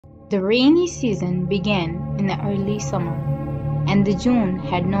The rainy season began in the early summer, and the June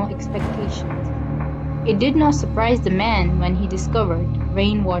had no expectations. It did not surprise the man when he discovered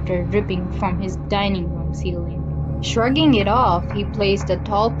rainwater dripping from his dining room ceiling. Shrugging it off, he placed a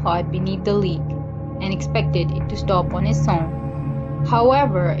tall pot beneath the leak and expected it to stop on its own.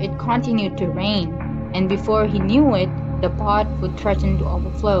 However, it continued to rain, and before he knew it, the pot would threaten to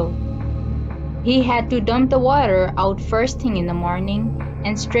overflow. He had to dump the water out first thing in the morning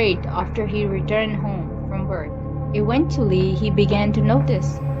and straight after he returned home from work. Eventually, he began to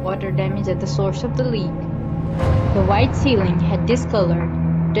notice water damage at the source of the leak. The white ceiling had discolored,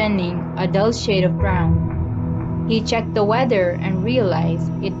 turning a dull shade of brown. He checked the weather and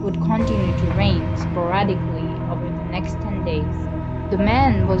realized it would continue to rain sporadically over the next 10 days. The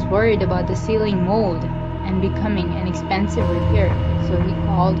man was worried about the ceiling mold and becoming an expensive repair, so he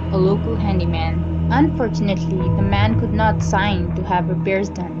called a local handyman. Unfortunately, the man could not sign to have repairs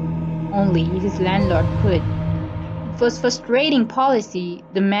done. Only his landlord could. It was frustrating policy.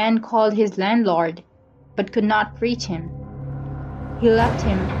 The man called his landlord, but could not reach him. He left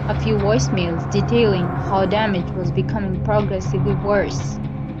him a few voicemails detailing how damage was becoming progressively worse.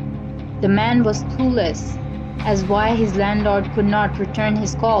 The man was clueless as why his landlord could not return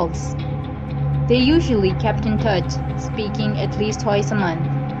his calls. They usually kept in touch, speaking at least twice a month.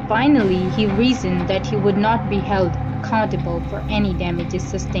 Finally, he reasoned that he would not be held accountable for any damages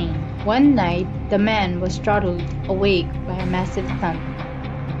sustained. One night, the man was startled awake by a massive thump.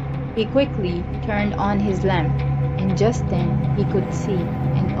 He quickly turned on his lamp, and just then he could see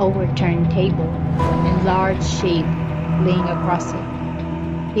an overturned table in large shape laying across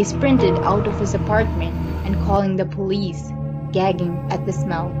it. He sprinted out of his apartment and calling the police, gagging at the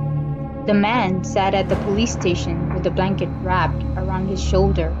smell. The man sat at the police station with a blanket wrapped around his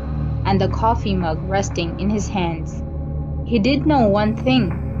shoulder and the coffee mug resting in his hands. He did know one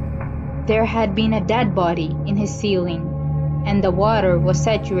thing. There had been a dead body in his ceiling, and the water was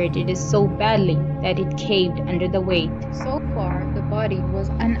saturated so badly that it caved under the weight. So far, the body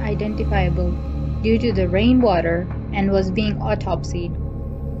was unidentifiable due to the rainwater and was being autopsied.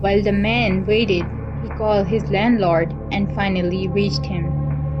 While the man waited, he called his landlord and finally reached him.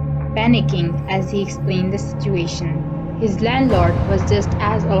 Panicking as he explained the situation, his landlord was just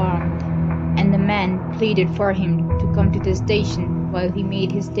as alarmed, and the man pleaded for him to come to the station while he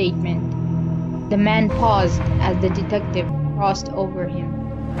made his statement. The man paused as the detective crossed over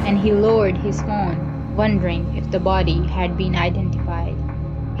him, and he lowered his phone, wondering if the body had been identified.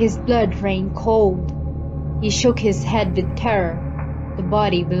 His blood ran cold. He shook his head with terror. The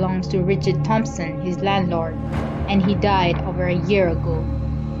body belongs to Richard Thompson, his landlord, and he died over a year ago.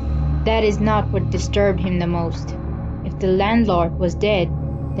 That is not what disturbed him the most. If the landlord was dead,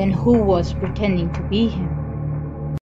 then who was pretending to be him?